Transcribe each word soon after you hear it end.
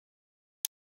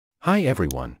Hi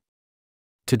everyone.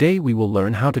 Today we will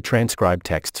learn how to transcribe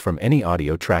texts from any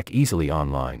audio track easily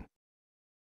online.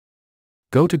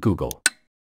 Go to Google.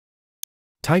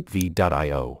 Type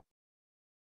v.io.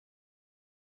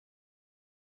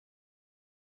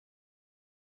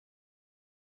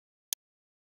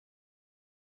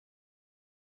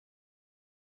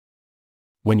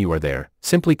 When you are there,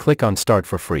 simply click on Start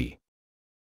for free.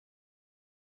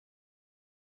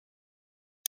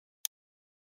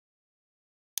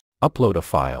 Upload a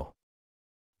file.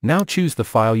 Now choose the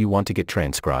file you want to get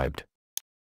transcribed.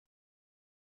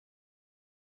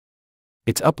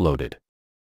 It's uploaded.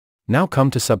 Now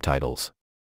come to Subtitles.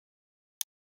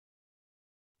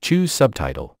 Choose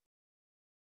Subtitle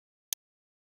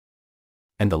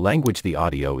and the language the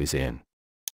audio is in.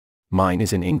 Mine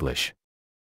is in English.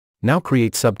 Now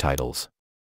create subtitles.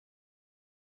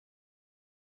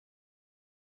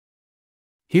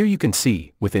 Here you can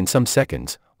see, within some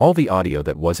seconds, all the audio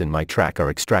that was in my track are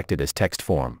extracted as text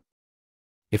form.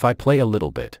 If I play a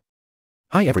little bit.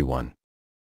 Hi everyone.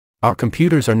 Our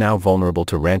computers are now vulnerable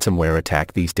to ransomware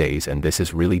attack these days, and this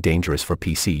is really dangerous for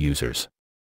PC users.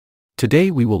 Today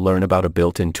we will learn about a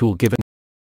built-in tool given.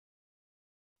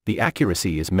 The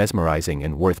accuracy is mesmerizing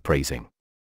and worth praising.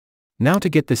 Now to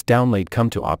get this download, come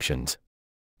to Options,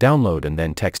 Download, and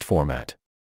then Text Format.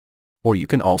 Or you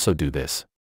can also do this.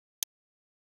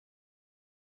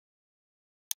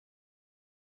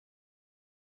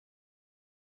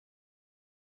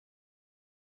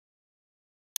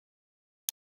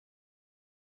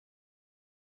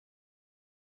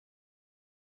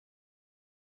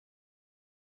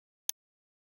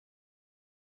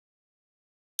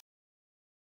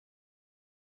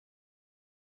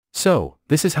 So,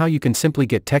 this is how you can simply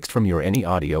get text from your any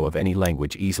audio of any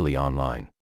language easily online.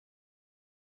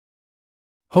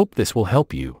 Hope this will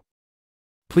help you.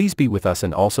 Please be with us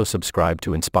and also subscribe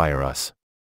to inspire us.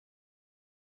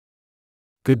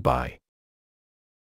 Goodbye.